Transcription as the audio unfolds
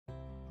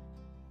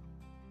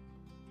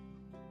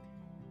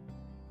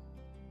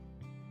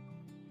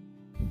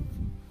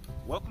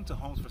Welcome to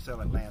Homes for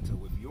Sale Atlanta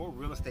with your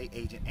real estate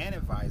agent and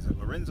advisor,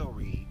 Larenzo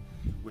Reid,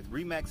 with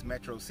RE/MAX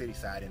Metro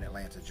Cityside in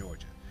Atlanta,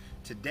 Georgia.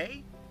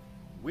 Today,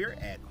 we're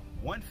at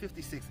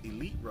 156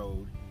 Elite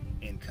Road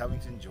in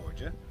Covington,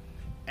 Georgia,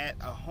 at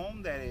a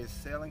home that is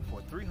selling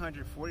for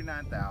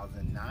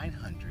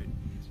 $349,900.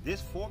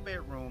 This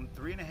 4-bedroom,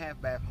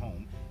 3.5 bath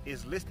home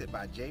is listed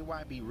by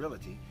JYB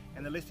Realty,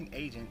 and the listing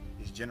agent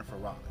is Jennifer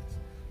Rollins.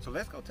 So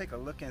let's go take a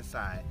look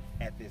inside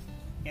at this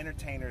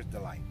entertainer's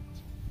delight.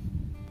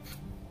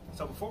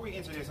 So before we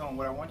enter this home,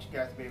 what I want you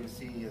guys to be able to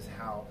see is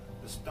how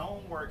the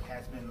stonework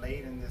has been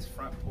laid in this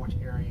front porch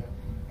area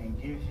and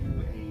gives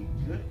you a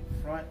good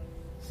front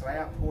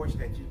slab porch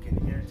that you can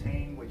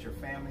entertain with your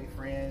family,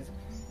 friends,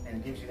 and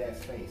it gives you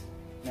that space.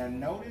 Now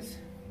notice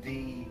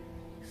the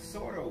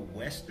sort of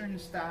Western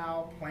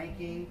style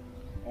planking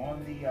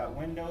on the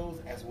windows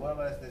as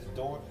well as this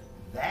door.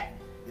 That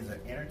is an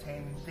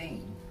entertaining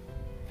theme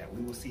that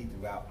we will see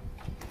throughout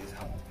this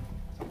home.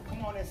 So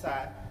come on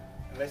inside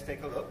and let's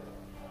take a look.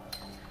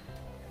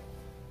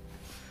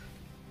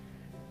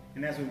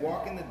 And as we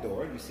walk in the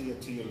door, you see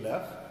it to your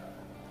left,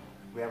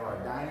 we have our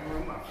dining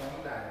room, our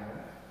formal dining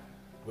room,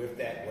 with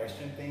that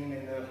Western theme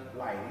in the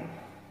lighting.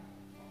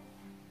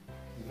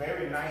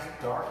 Very nice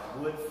dark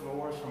wood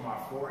floors from our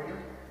foyer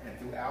and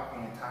throughout the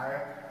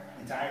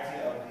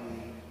entirety of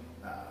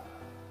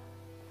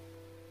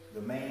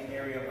the main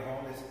area of the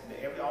home.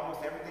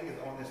 Almost everything is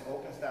on this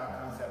open style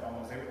concept.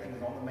 Almost everything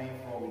is on the main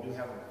floor. We do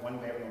have a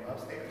 1-bedroom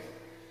upstairs.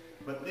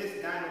 But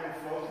this dining room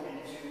flows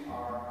into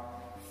our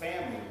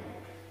family room.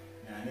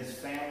 Now in this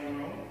family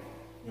room,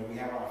 we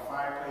have our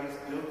fireplace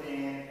built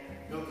in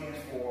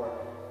for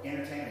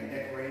entertaining and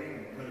decorating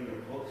and putting your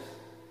books.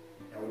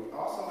 Now we're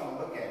also going to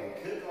look at, we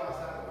could go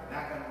outside, but we're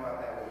not going to go out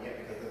that way yet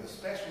because there's a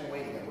special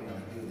way that we're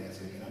going to do that so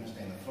you can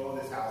understand the flow of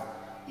this house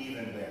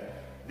even better.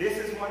 This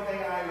is one thing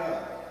I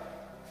love.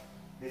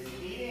 This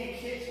eat-in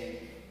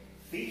kitchen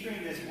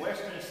featuring this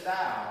Western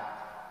style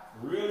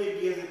really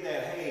gives it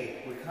that,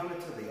 hey, we're coming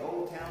to the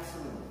Old Town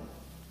Saloon,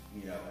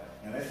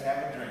 and let's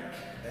have a drink.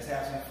 Let's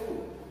have some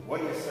food. What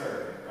do you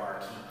serve,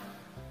 barkeep?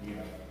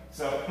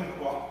 So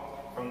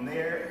well, from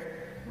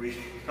there, we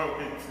go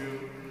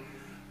into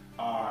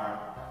our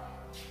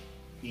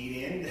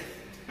eat-in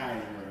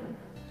dining room.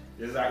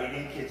 This is our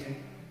eat-in kitchen,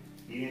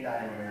 eat-in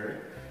dining room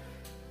area.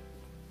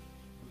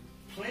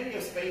 Plenty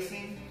of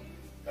spacing,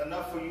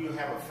 enough for you to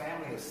have a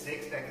family of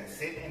 6 that can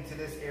sit into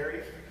this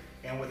area,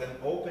 and with an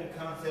open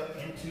concept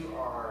into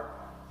our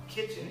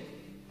kitchen,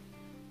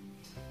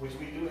 which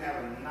we do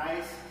have a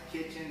nice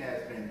kitchen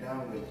that's been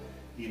done with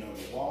the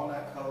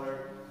walnut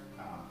color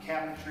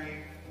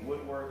cabinetry,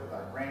 woodwork with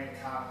our granite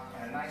top,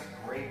 and a nice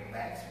great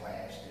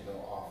backsplash to go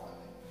off of it.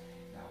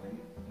 Now we're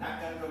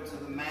not going to go to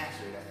the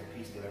master, that's the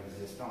piece that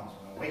resists stones.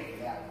 We're going to wait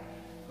for that one,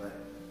 but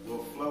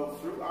we'll flow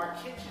through our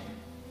kitchen,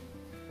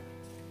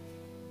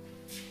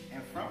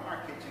 and from our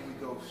kitchen we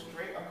go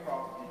straight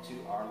across into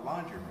our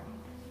laundry room.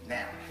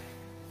 Now,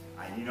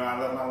 I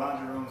love my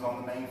laundry rooms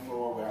on the main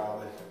floor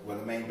where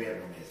the main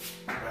bedroom is.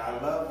 But I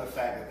love the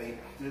fact that they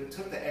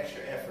took the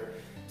extra effort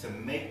to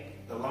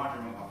make the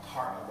laundry room a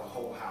part of the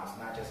whole house,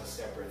 not just a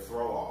separate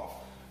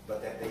throw-off,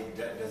 but that they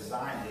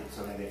designed it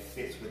so that it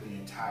fits with the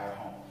entire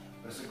home.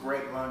 But it's a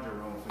great laundry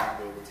room for you to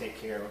be able to take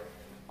care of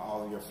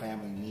all of your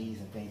family needs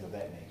and things of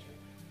that nature.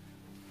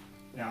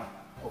 Now,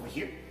 over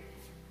here,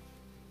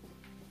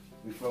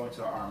 we flow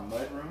into our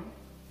mud room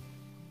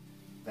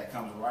that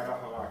comes right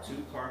off of our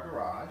 2-car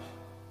garage.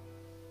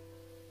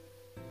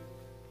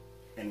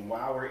 And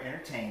while we're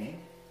entertaining,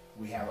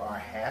 we have our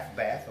half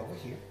bath over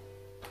here.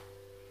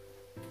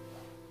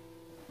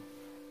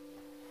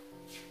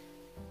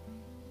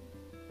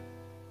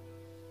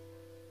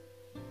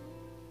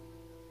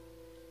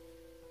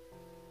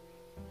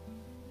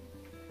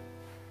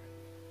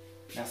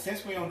 Now,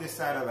 since we're on this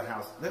side of the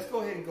house, let's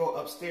go ahead and go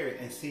upstairs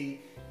and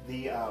see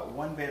the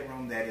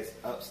 1-bedroom that is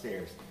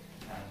upstairs.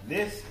 Now,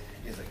 this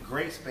is a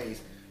great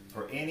space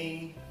for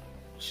any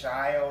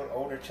child,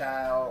 older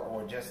child,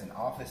 or just an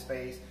office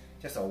space,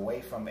 just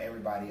away from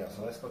everybody else.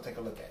 So let's go take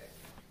a look at it.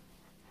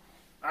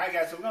 All right,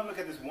 guys, so we're going to look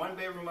at this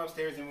 1-bedroom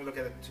upstairs, and we'll look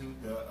at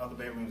the other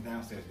bedrooms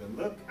downstairs. But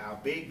look how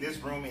big this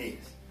room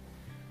is.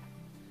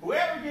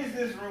 Whoever gets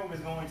this room is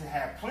going to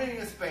have plenty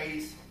of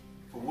space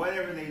for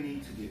whatever they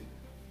need to do.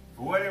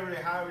 However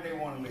they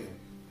want to live.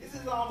 This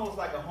is almost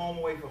like a home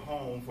away from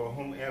home for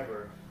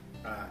whomever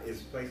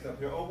is placed up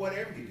here, or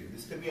whatever you do.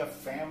 This could be a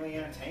family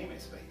entertainment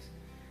space.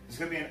 This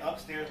could be an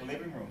upstairs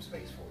living room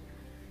space for you.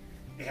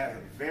 It has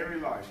a very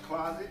large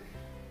closet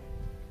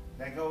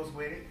that goes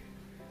with it,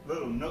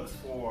 little nooks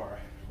for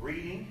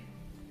reading,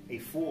 a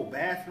full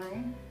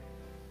bathroom,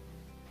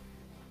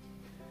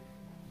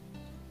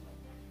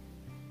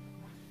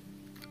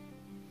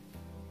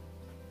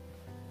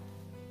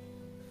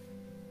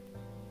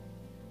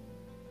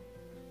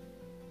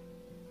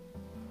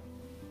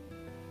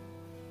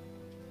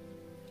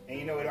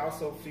 and it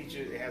also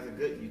features, it has a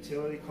good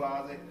utility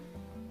closet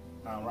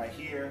right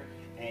here,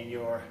 and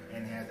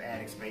has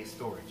attic space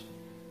storage.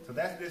 So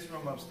that's this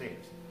room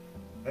upstairs.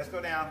 Let's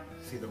go down,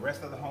 see the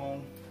rest of the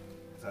home,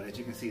 so that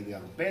you can see the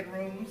other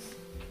bedrooms,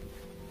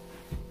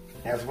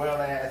 as well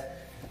as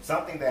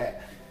something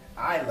that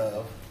I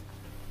love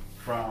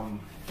from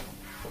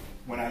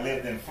when I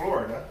lived in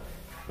Florida,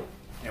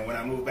 and when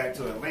I moved back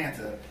to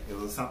Atlanta, it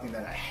was something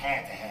that I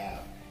had to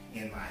have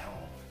in my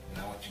home.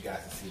 And I want you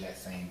guys to see that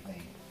same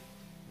thing.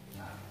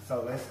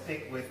 So let's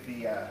stick with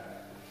the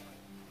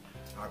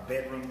our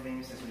bedroom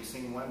theme, since we've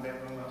seen one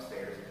bedroom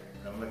upstairs.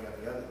 And I'm looking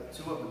at the other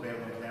two of the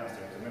bedrooms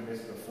downstairs. Remember,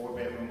 this is a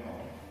 4-bedroom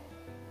home.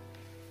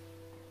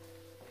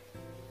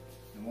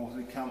 And once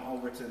we come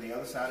over to the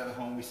other side of the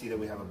home, we see that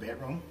we have a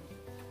bedroom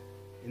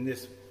in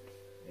this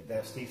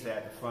that sits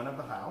at the front of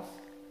the house.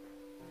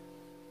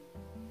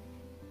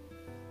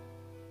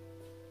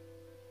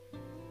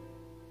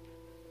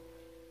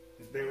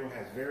 This bedroom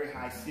has very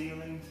high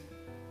ceilings.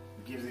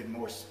 It gives it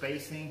more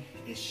spacing.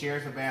 It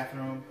shares a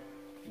bathroom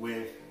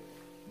with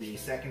the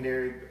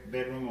secondary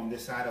bedroom on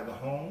this side of the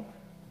home.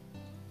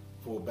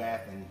 Full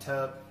bath and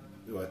tub,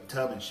 or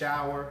tub and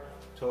shower,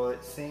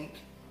 toilet, sink.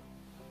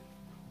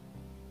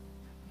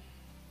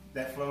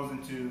 That flows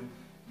into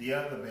the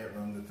other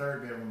bedroom, the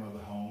 3rd bedroom of the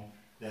home,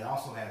 that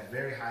also has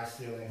very high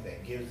ceilings,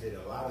 that gives it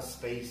a lot of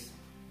space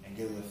and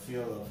gives it a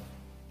feel of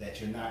that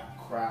you're not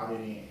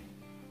crowded in.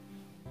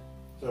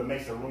 So it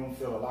makes the room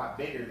feel a lot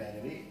bigger than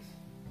it is.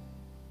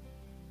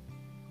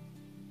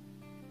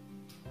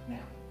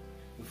 Now,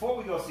 before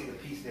we go see the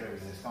piece de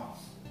resistance,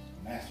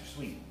 master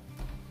suite,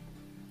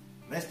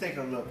 let's take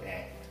a look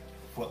at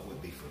what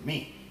would be for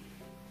me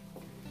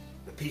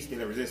the piece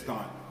de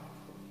resistance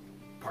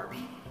part B,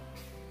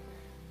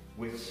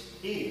 which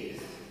is,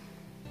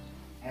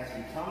 as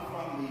we come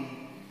from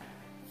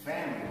the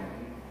family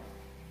room,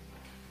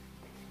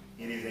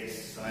 it is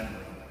a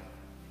sunroom.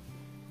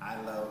 I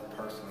love,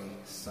 personally,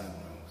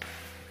 sunrooms,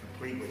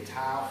 complete with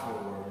tile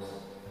floors,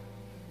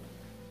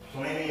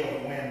 plenty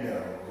of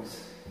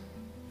windows,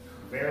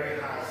 very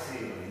high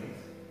ceilings.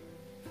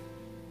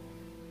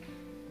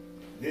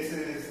 This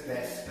is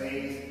that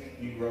space.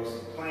 You grow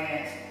some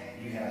plants,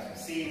 you have some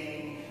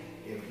seating.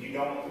 If you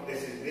don't,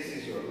 this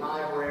is your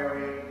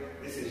library.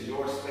 This is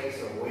your space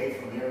away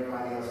from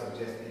everybody else, of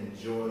just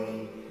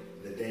enjoying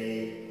the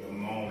day, the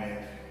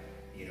moment.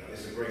 You know,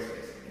 it's a great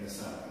space in the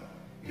sunroom.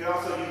 You can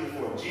also use it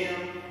for a gym,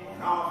 or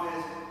an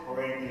office,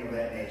 or anything of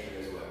that nature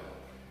as well.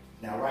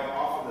 Now, right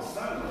off of the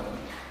sunroom,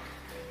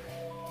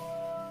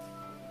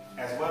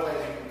 as well as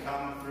you can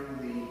come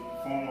through the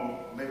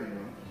formal living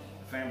room,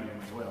 the family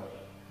room as well,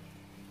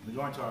 we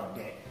go into our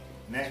deck.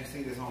 And as you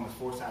see, this home is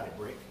 4-sided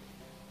brick.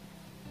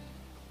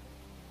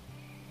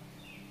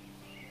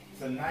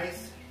 It's a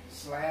nice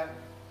slab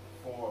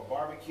for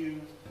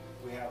barbecues.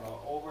 We have an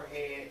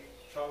overhead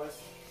trellis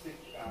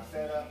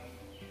setup,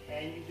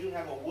 and you do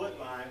have a wood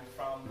line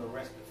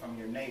from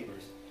your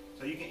neighbors.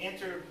 So you can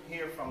enter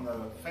here from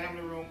the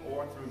family room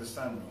or through the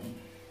sunroom.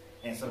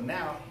 And so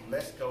now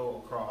let's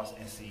go across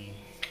and see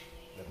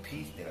the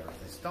piece de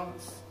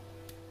resistance,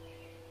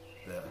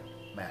 the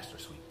master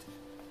suite.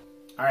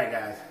 All right,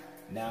 guys,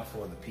 now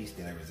for the piece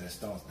de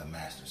resistance, the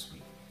master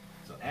suite.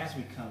 So as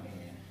we come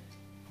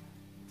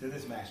in to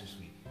this master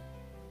suite,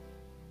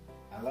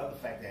 I love the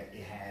fact that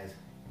it has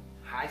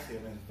high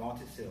ceilings,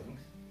 vaulted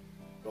ceilings,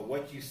 but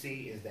what you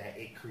see is that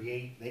they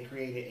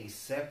created a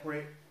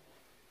separate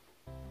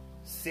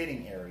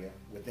sitting area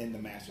within the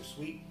master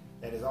suite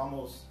that is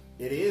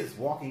it is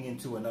walking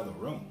into another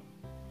room.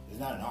 It's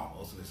not an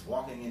almost, it's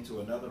walking into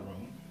another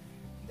room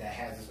that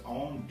has its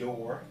own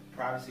door,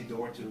 privacy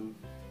door to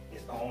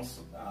its own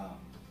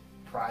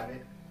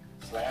private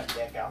slab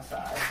deck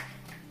outside.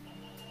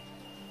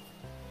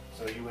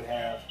 So you would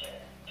have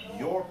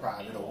your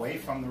private, away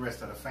from the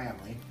rest of the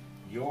family,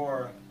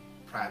 your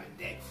private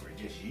deck for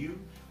just you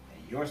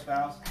and your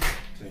spouse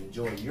to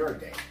enjoy your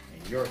day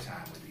and your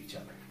time with each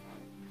other.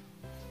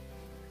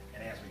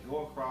 And as we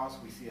go across,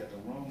 we see that the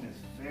room is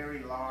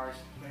very large,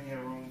 plenty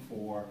of room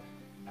for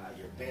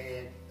your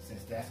bed,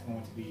 since that's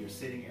going to be your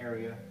sitting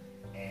area.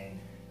 And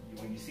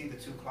when you see the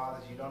 2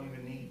 closets, you don't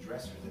even need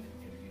dressers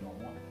if you don't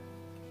want them.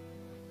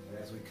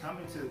 But as we come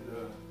into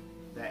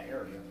that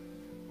area,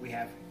 we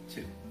have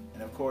 2.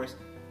 And of course,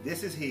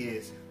 this is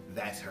his,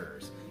 that's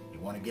hers. You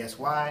want to guess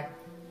why?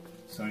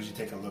 As soon as you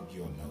take a look,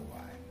 you'll know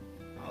why.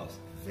 Oh, it's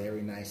a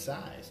very nice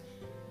size.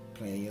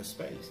 Plenty of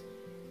space.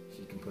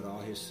 She can put all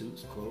his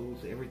suits,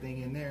 clothes,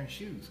 everything in there, and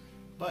shoes.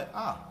 But,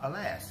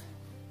 alas,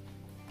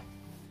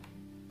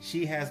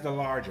 she has the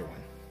larger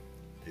one.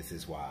 This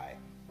is why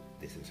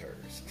this is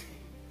hers.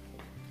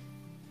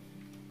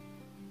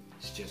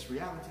 It's just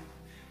reality.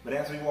 But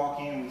as we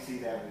walk in, we see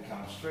that we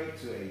come straight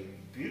to a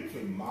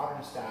beautifully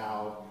modern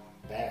style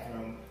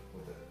bathroom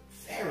with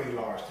a very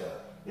large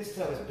tub. This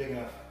tub is big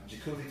enough,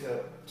 jacuzzi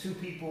tub, 2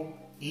 people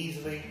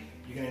easily.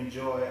 You can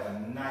enjoy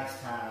a nice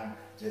time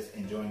just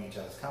enjoying each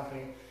other's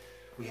company.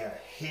 We have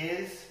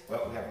we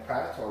have a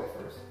private toilet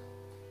first.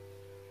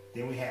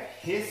 Then we have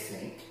his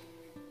sink.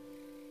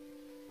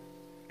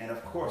 And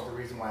of course, the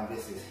reason why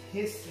this is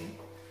his sink,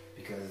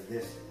 because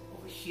this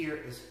over here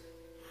is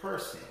her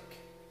sink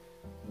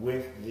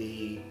with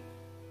the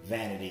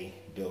vanity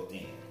built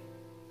in.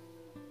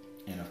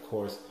 And of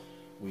course,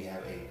 We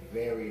have a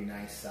very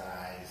nice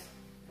size,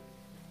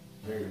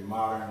 very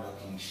modern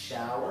looking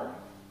shower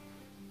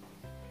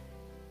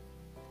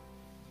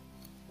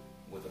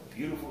with a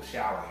beautiful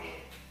shower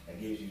head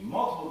that gives you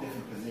multiple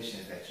different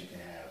positions that you can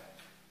have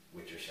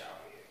with your shower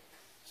head.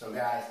 So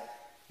guys,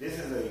 this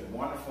is a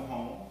wonderful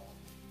home.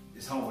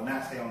 This home will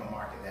not stay on the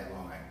market that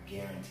long, I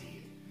guarantee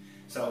it.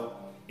 So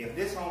if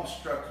this home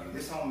struck you,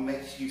 this home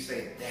makes you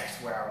say, that's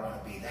where I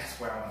want to be, that's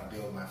where I want to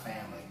build my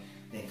family,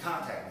 then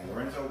contact me,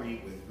 Larenzo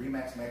Reid with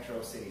RE/MAX Metro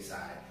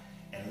Cityside,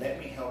 and let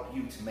me help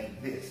you to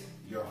make this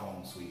your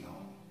home sweet home.